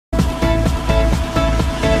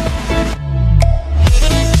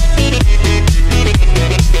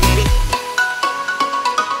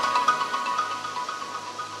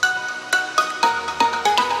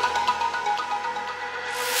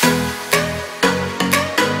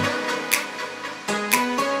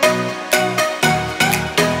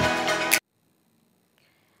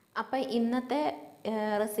അപ്പോൾ ഇന്നത്തെ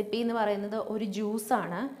റെസിപ്പി എന്ന് പറയുന്നത് ഒരു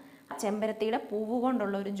ജ്യൂസാണ്. ചെമ്പരത്തിയുടെ പൂവ്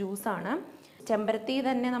കൊണ്ടുള്ള ഒരു ജ്യൂസാണ്. ചെമ്പരത്തി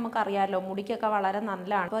തന്നെ നമുക്കറിയാമല്ലോ, മുടിക്കൊക്കെ വളരെ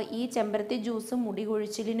നല്ലതാണ്. അപ്പോൾ ഈ ചെമ്പരത്തി ജ്യൂസ് മുടി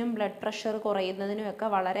കൊഴിച്ചിലിനും ബ്ലഡ് പ്രഷർ കുറയുന്നതിനുമൊക്കെ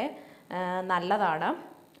വളരെ നല്ലതാണ്.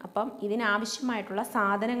 അപ്പം ഇതിനാവശ്യമായിട്ടുള്ള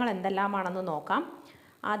സാധനങ്ങൾ എന്തെല്ലാമാണെന്ന് നോക്കാം.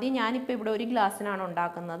 ആദ്യം ഞാനിപ്പോൾ ഇവിടെ ഒരു ഗ്ലാസ്സിനാണ്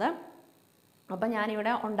ഉണ്ടാക്കുന്നത്. അപ്പം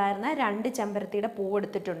ഞാനിവിടെ ഉണ്ടായിരുന്ന 2 ചെമ്പരത്തിയുടെ പൂവ്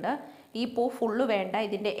എടുത്തിട്ടുണ്ട്. ഈ പൂ ഫുള്ള് വേണ്ട,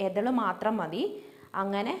 ഇതിൻ്റെ ഇതള് മാത്രം മതി.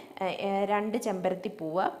 അങ്ങനെ 2 ചെമ്പരത്തി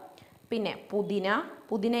പൂവ്, പിന്നെ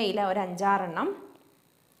പുതിനയില ഒരു 5-6 എണ്ണം,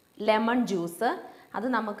 ലെമൺ ജ്യൂസ്, അത്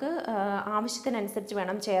നമുക്ക് ആവശ്യത്തിനനുസരിച്ച്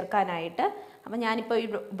വേണം ചേർക്കാനായിട്ട്. അപ്പം ഞാനിപ്പോൾ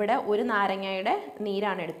ഇവിടെ ഒരു നാരങ്ങയുടെ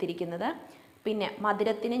നീരാണ് എടുത്തിരിക്കുന്നത്. പിന്നെ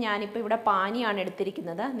മധുരത്തിന് ഞാനിപ്പോൾ ഇവിടെ പാനിയാണ്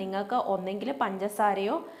എടുത്തിരിക്കുന്നത്. നിങ്ങൾക്ക് ഒന്നെങ്കിൽ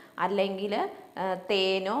പഞ്ചസാരയോ അല്ലെങ്കിൽ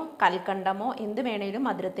തേനോ കൽക്കണ്ടമോ എന്ത് വേണേലും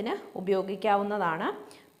മധുരത്തിന് ഉപയോഗിക്കാവുന്നതാണ്.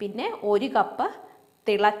 പിന്നെ 1 കപ്പ്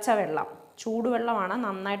തിളച്ച വെള്ളം, ചൂടുവെള്ളമാണ്,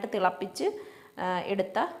 നന്നായിട്ട് തിളപ്പിച്ച്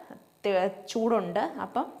എടുത്ത ചൂടുണ്ട്,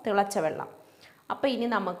 അപ്പം തിളച്ച വെള്ളം. അപ്പോൾ ഇനി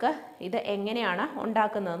നമുക്ക് ഇത് എങ്ങനെയാണ്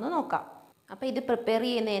ഉണ്ടാക്കുന്നതെന്ന് നോക്കാം. അപ്പോൾ ഇത് പ്രിപ്പയർ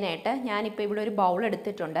ചെയ്യുന്നതിനായിട്ട് ഞാനിപ്പോൾ ഇവിടെ ഒരു ബൗൾ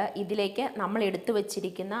എടുത്തിട്ടുണ്ട്. ഇതിലേക്ക് നമ്മൾ എടുത്തു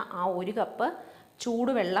വച്ചിരിക്കുന്ന ആ 1 കപ്പ്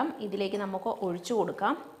ചൂടുവെള്ളം ഇതിലേക്ക് നമുക്ക് ഒഴിച്ചു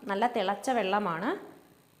കൊടുക്കാം. നല്ല തിളച്ച വെള്ളമാണ്.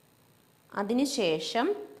 അതിനുശേഷം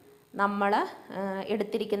നമ്മൾ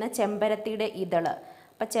എടുത്തിരിക്കുന്ന ചെമ്പരത്തിയുടെ ഇതള്,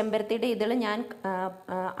 അപ്പോൾ ചെമ്പരത്തിയുടെ ഇതള് ഞാൻ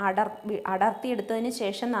അടർത്തി എടുത്തതിന്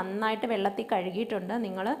ശേഷം നന്നായിട്ട് വെള്ളത്തിൽ കഴുകിയിട്ടുണ്ട്.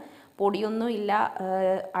 നിങ്ങൾ പൊടിയൊന്നും ഇല്ല,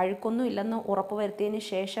 അഴുക്കൊന്നും ഇല്ലെന്ന് ഉറപ്പ് വരുത്തിയതിന്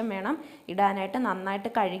ശേഷം വേണം ഇടാനായിട്ട്. നന്നായിട്ട്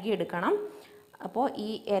കഴുകിയെടുക്കണം. അപ്പോൾ ഈ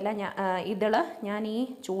ഇതള് ഞാൻ ഈ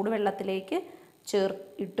ചൂടുവെള്ളത്തിലേക്ക്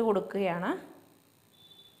ഇട്ട് കൊടുക്കുകയാണ്.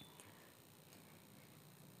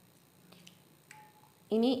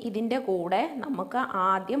 ഇനി ഇതിൻ്റെ കൂടെ നമുക്ക്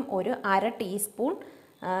ആദ്യം ഒരു 1/2 ടീസ്പൂൺ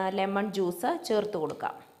ലെമൺ ജ്യൂസ് ചേർത്ത്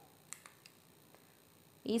കൊടുക്കാം.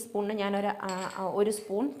 ഈ സ്പൂണിന് ഒരു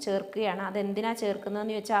സ്പൂൺ ചേർക്കുകയാണ്. അതെന്തിനാണ്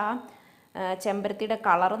ചേർക്കുന്നതെന്ന് ചോദിച്ചാൽ ചെമ്പരത്തിയുടെ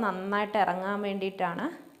കളറ് നന്നായിട്ട് ഇറങ്ങാൻ വേണ്ടിയിട്ടാണ്.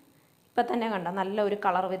 ഇപ്പം തന്നെ കണ്ടോ നല്ലൊരു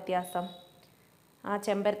കളർ വ്യത്യാസം, ആ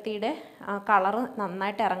ചെമ്പരത്തിയുടെ കളറ്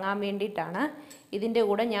നന്നായിട്ട് ഇറങ്ങാൻ വേണ്ടിയിട്ടാണ്. ഇതിൻ്റെ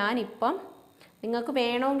കൂടെ ഞാനിപ്പം, നിങ്ങൾക്ക്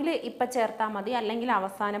വേണമെങ്കിൽ ഇപ്പം ചേർത്താൽ മതി, അല്ലെങ്കിൽ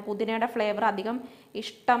അവസാനം പുതിനയുടെ ഫ്ലേവർ അധികം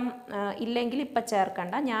ഇഷ്ടം ഇല്ലെങ്കിൽ ഇപ്പം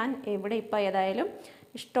ചേർക്കണ്ട. ഞാൻ ഇവിടെ ഇപ്പം ഏതായാലും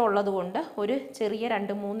ഇഷ്ടമുള്ളത് കൊണ്ട് ഒരു ചെറിയ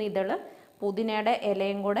 2-3 ഇതള് പുതിനയുടെ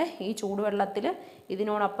ഇലയും കൂടെ ഈ ചൂടുവെള്ളത്തിൽ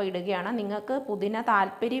ഇതിനോടൊപ്പം ഇടുകയാണ്. നിങ്ങൾക്ക് പുതിന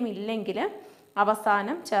താല്പര്യമില്ലെങ്കിൽ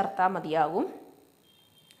അവസാനം ചേർത്താൽ മതിയാകും.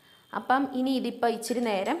 അപ്പം ഇനി ഇതിപ്പോൾ ഇച്ചിരി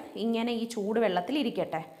നേരം ഇങ്ങനെ ഈ ചൂടുവെള്ളത്തിൽ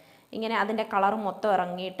ഇരിക്കട്ടെ. ഇങ്ങനെ അതിൻ്റെ കളർ മൊത്തം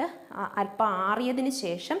ഇറങ്ങിയിട്ട് അല്പം ആറിയതിന്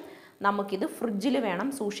ശേഷം നമുക്കിത് ഫ്രിഡ്ജിൽ വേണം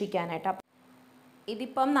സൂക്ഷിക്കാനായിട്ട്.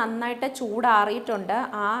 ഇതിപ്പം നന്നായിട്ട് ചൂടാറിയിട്ടുണ്ട്.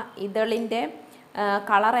 ആ ഇതളിൻ്റെ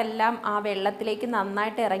കളറെല്ലാം ആ വെള്ളത്തിലേക്ക്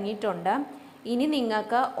നന്നായിട്ട് ഇറങ്ങിയിട്ടുണ്ട്. ഇനി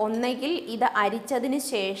നിങ്ങൾക്ക് ഒന്നെങ്കിൽ ഇത് അരിച്ചതിന്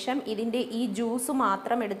ശേഷം ഇതിൻ്റെ ഈ ജ്യൂസ്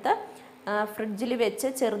മാത്രം എടുത്ത് ഫ്രിഡ്ജിൽ വെച്ച്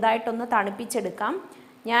ചെറുതായിട്ടൊന്ന് തണുപ്പിച്ചെടുക്കാം.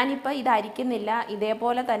 ഞാനിപ്പോൾ ഇത് അരിക്കുന്നില്ല,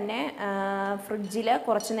 ഇതേപോലെ തന്നെ ഫ്രിഡ്ജിൽ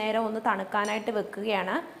കുറച്ച് നേരം ഒന്ന് തണുക്കാനായിട്ട്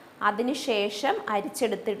വെക്കുകയാണ്. അതിന് ശേഷം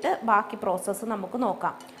അരിച്ചെടുത്തിട്ട് ബാക്കി പ്രോസസ്സ് നമുക്ക്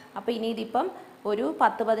നോക്കാം. അപ്പോൾ ഇനി ഇതിപ്പം ഒരു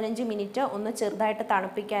 10-15 മിനിറ്റ് ഒന്ന് ചെറുതായിട്ട്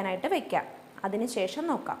തണുപ്പിക്കാനായിട്ട് വെക്കാം. അതിന് ശേഷം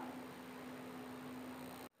നോക്കാം.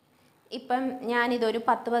 ഇപ്പം ഞാനിതൊരു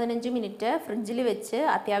 10-15 മിനിറ്റ് ഫ്രിഡ്ജിൽ വെച്ച്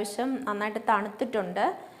അത്യാവശ്യം നന്നായിട്ട് തണുത്തിട്ടുണ്ട്.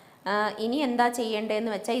 ഇനി എന്താ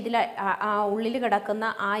ചെയ്യേണ്ടതെന്ന് വെച്ചാൽ ഇതിൽ ഉള്ളിൽ കിടക്കുന്ന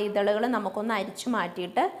ആ ഇതളുകൾ നമുക്കൊന്ന് അരിച്ചു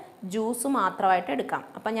മാറ്റിയിട്ട് ജ്യൂസ് മാത്രമായിട്ട് എടുക്കാം.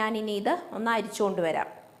 അപ്പം ഞാനിനി ഇത് ഒന്ന് അരിച്ചുകൊണ്ട്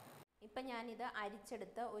വരാം. ഇപ്പം ഞാനിത്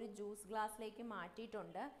അരിച്ചെടുത്ത് ഒരു ജ്യൂസ് ഗ്ലാസ്സിലേക്ക്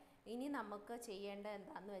മാറ്റിയിട്ടുണ്ട്. ഇനി നമുക്ക് ചെയ്യേണ്ടത്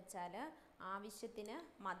എന്താണെന്ന് വെച്ചാൽ ആവശ്യത്തിന്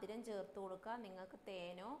മധുരം ചേർത്ത് കൊടുക്കുക. നിങ്ങൾക്ക്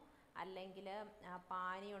തേനോ അല്ലെങ്കിൽ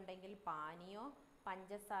പാനി ഉണ്ടെങ്കിൽ പാനിയോ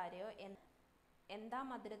പഞ്ചസാരയോ എന്താ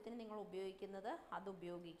മധുരത്തിന് നിങ്ങൾ ഉപയോഗിക്കുന്നത് അത്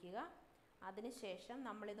ഉപയോഗിക്കുക. അതിനുശേഷം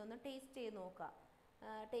നമ്മളിതൊന്ന് ടേസ്റ്റ് ചെയ്ത് നോക്കുക.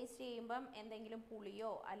 ടേസ്റ്റ് ചെയ്യുമ്പം എന്തെങ്കിലും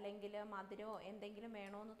പുളിയോ അല്ലെങ്കിൽ മധുരമോ എന്തെങ്കിലും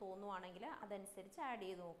വേണമെന്ന് തോന്നുവാണെങ്കിൽ അതനുസരിച്ച് ആഡ്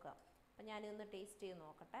ചെയ്ത് നോക്കുക. അപ്പം ഞാനിതൊന്ന് ടേസ്റ്റ് ചെയ്ത്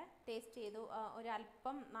നോക്കട്ടെ. ടേസ്റ്റ് ചെയ്തു,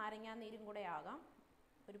 ഒരല്പം നാരങ്ങാ നീരും കൂടെ ആകാം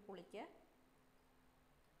ഒരു പുളിക്ക്.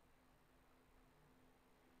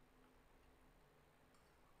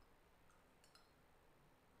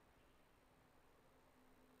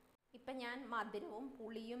 ഇപ്പം ഞാൻ മധുരവും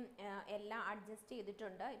പുളിയും എല്ലാം അഡ്ജസ്റ്റ്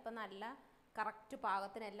ചെയ്തിട്ടുണ്ട്. ഇപ്പം നല്ല കറക്റ്റ്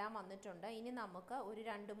പാകത്തിനെല്ലാം വന്നിട്ടുണ്ട്. ഇനി നമുക്ക് ഒരു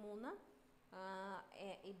 2-3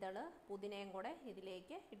 ഇതള് പുതിനയും കൂടെ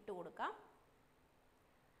ഇതിലേക്ക് ഇട്ട് കൊടുക്കാം.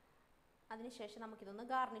 അതിനുശേഷം നമുക്കിതൊന്ന്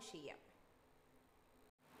ഗാർണിഷ് ചെയ്യാം.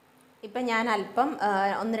 ഇപ്പം ഞാൻ അല്പം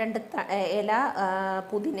 1-2 ഇല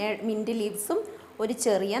പുതിന മിൻറ്റ് ലീവ്സും ഒരു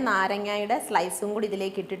ചെറിയ നാരങ്ങയുടെ സ്ലൈസും കൂടി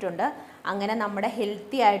ഇതിലേക്ക് ഇട്ടിട്ടുണ്ട്. അങ്ങനെ നമ്മുടെ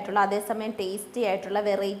ഹെൽത്തി ആയിട്ടുള്ള അതേസമയം ടേസ്റ്റി ആയിട്ടുള്ള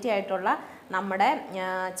വെറൈറ്റി ആയിട്ടുള്ള നമ്മുടെ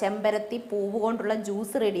ചെമ്പരത്തി പൂവ് കൊണ്ടുള്ള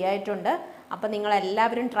ജ്യൂസ് റെഡി ആയിട്ടുണ്ട്. അപ്പോൾ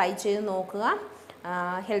നിങ്ങളെല്ലാവരും ട്രൈ ചെയ്ത് നോക്കുക.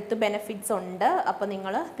 ഹെൽത്ത് ബെനിഫിറ്റ്സ് ഉണ്ട്. അപ്പോൾ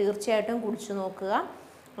നിങ്ങൾ തീർച്ചയായിട്ടും കുടിച്ചു നോക്കുക.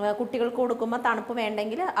 കുട്ടികൾക്ക് കൊടുക്കുമ്പോൾ തണുപ്പ്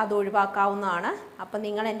വേണ്ടെങ്കിൽ അത് ഒഴിവാക്കാവുന്നതാണ്. അപ്പോൾ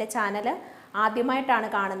നിങ്ങൾ എൻ്റെ ചാനൽ ആദ്യമായിട്ടാണ്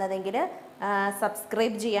കാണുന്നതെങ്കിൽ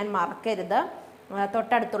സബ്സ്ക്രൈബ് ചെയ്യാൻ മറക്കരുത്.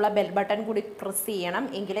 തൊട്ടടുത്തുള്ള ബെൽ ബട്ടൺ കൂടി പ്രസ് ചെയ്യണം.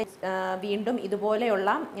 എങ്കിലേ വീണ്ടും ഇതുപോലെയുള്ള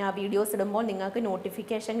വീഡിയോസ് ഇടുമ്പോൾ നിങ്ങൾക്ക്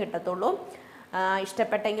നോട്ടിഫിക്കേഷൻ കിട്ടത്തുള്ളൂ.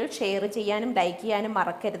 ഇഷ്ടപ്പെട്ടെങ്കിൽ ഷെയർ ചെയ്യാനും ലൈക്ക് ചെയ്യാനും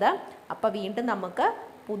മറക്കരുത്. അപ്പോൾ വീണ്ടും നമുക്ക്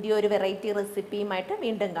പുതിയൊരു വെറൈറ്റി റെസിപ്പിയുമായിട്ട്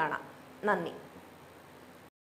വീണ്ടും കാണാം. നന്ദി.